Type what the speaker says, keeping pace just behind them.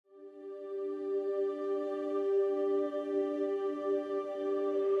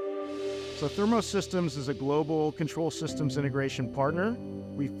So Thermo Systems is a global control systems integration partner.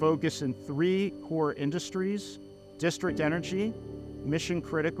 We focus in 3 core industries: district energy, mission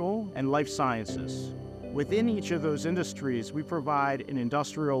critical, and life sciences. Within each of those industries, we provide an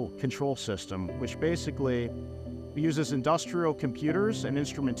industrial control system, which basically uses industrial computers and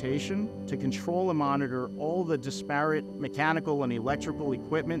instrumentation to control and monitor all the disparate mechanical and electrical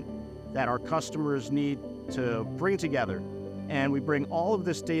equipment that our customers need to bring together. And we bring all of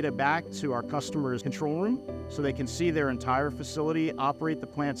this data back to our customers' control room so they can see their entire facility, operate the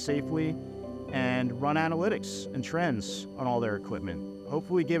plant safely, and run analytics and trends on all their equipment,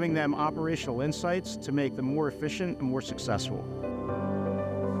 hopefully giving them operational insights to make them more efficient and more successful.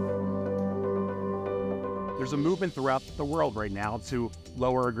 There's a movement throughout the world right now to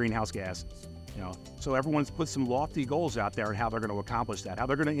lower greenhouse gases. So everyone's put some lofty goals out there on how they're going to accomplish that, how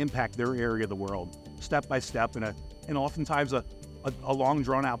they're going to impact their area of the world, step by step, and oftentimes a long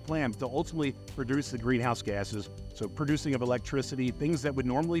drawn-out plan to ultimately reduce the greenhouse gases. So producing of electricity, things that would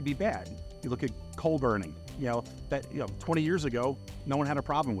normally be bad. You look at coal burning. 20 years ago, no one had a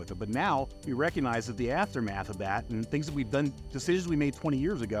problem with it, but now we recognize that the aftermath of that and things that we've done, decisions we made 20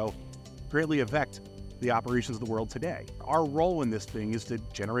 years ago, greatly affect the operations of the world today. Our role in this thing is to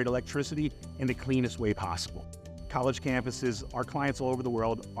generate electricity in the cleanest way possible. College campuses, our clients all over the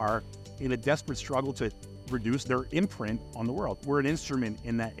world are in a desperate struggle to reduce their imprint on the world. We're an instrument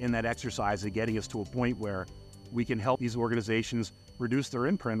in that exercise of getting us to a point where we can help these organizations reduce their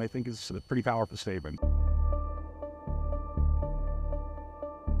imprint. I think is a pretty powerful statement.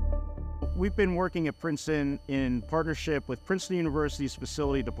 We've been working at Princeton in partnership with Princeton University's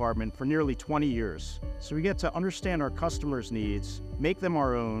Facility Department for nearly 20 years. So we get to understand our customers' needs, make them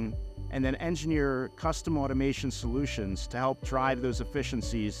our own, and then engineer custom automation solutions to help drive those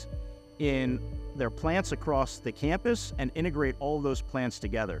efficiencies in their plants across the campus and integrate all of those plants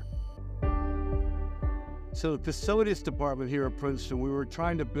together. So the facilities department here at Princeton, we were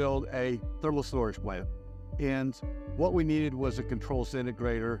trying to build a thermal storage plant. And what we needed was a controls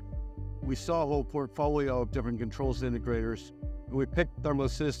integrator. We saw a whole portfolio of different controls integrators, and we picked Thermo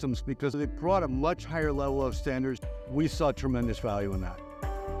Systems because they brought a much higher level of standards. We saw tremendous value in that.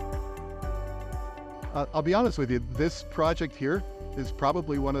 I'll be honest with you, this project here is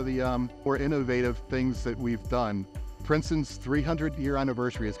probably one of the more innovative things that we've done. Princeton's 300-year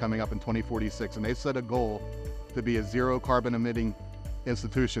anniversary is coming up in 2046, and they set a goal to be a zero carbon emitting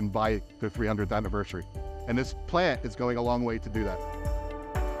institution by the 300th anniversary. And this plant is going a long way to do that.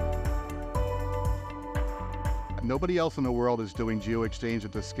 Nobody else in the world is doing geo-exchange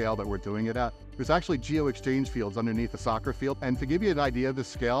at the scale that we're doing it at. There's actually geo-exchange fields underneath the soccer field. And to give you an idea of the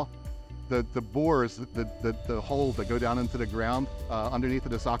scale, the bores, the holes that go down into the ground underneath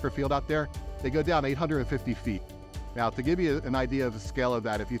of the soccer field out there, they go down 850 feet. Now, to give you an idea of the scale of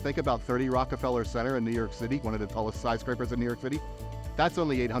that, if you think about 30 Rockefeller Center in New York City, one of the tallest skyscrapers in New York City, that's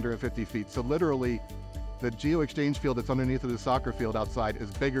only 850 feet. So literally, the geo-exchange field that's underneath of the soccer field outside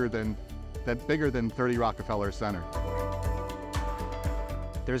is bigger than 30 Rockefeller Center.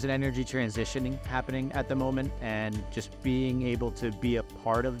 There's an energy transitioning happening at the moment, and just being able to be a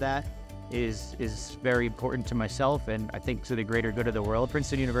part of that is very important to myself, and I think to the greater good of the world.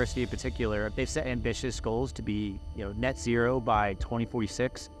 Princeton University in particular, they've set ambitious goals to be net zero by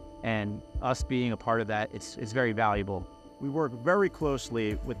 2046, and us being a part of that, it's very valuable. We work very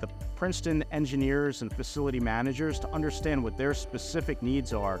closely with the Princeton engineers and facility managers to understand what their specific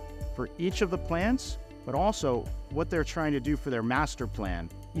needs are for each of the plants, but also what they're trying to do for their master plan.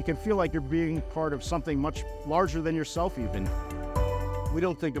 You can feel like you're being part of something much larger than yourself even. We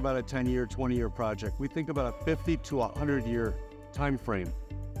don't think about a 10-year, 20-year project. We think about a 50 to 100-year time frame.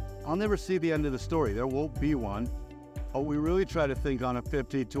 I'll never see the end of the story. There won't be one. But we really try to think on a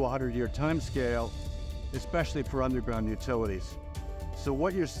 50 to 100-year time scale, especially for underground utilities. So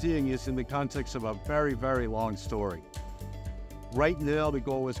what you're seeing is in the context of a very, very long story. Right now, the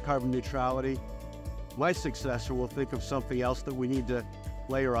goal is carbon neutrality. My successor will think of something else that we need to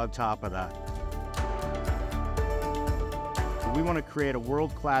layer on top of that. We want to create a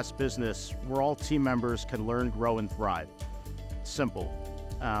world-class business where all team members can learn, grow, and thrive. Simple.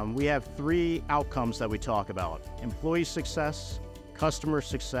 We have 3 outcomes that we talk about: employee success, customer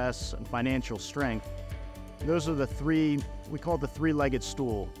success, and financial strength. Those are the 3, we call it the 3-legged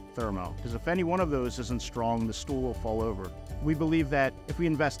stool, Thermo, because if any one of those isn't strong, the stool will fall over. We believe that if we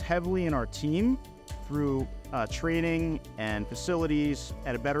invest heavily in our team through training and facilities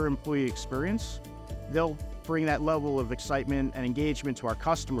and a better employee experience, they'll bring that level of excitement and engagement to our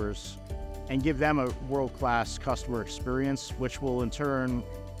customers and give them a world-class customer experience, which will in turn,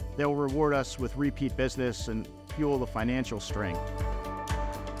 they'll reward us with repeat business and fuel the financial strength.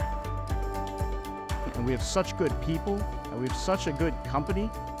 and we have such good people, and we have such a good company.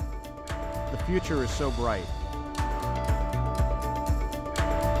 The future is so bright.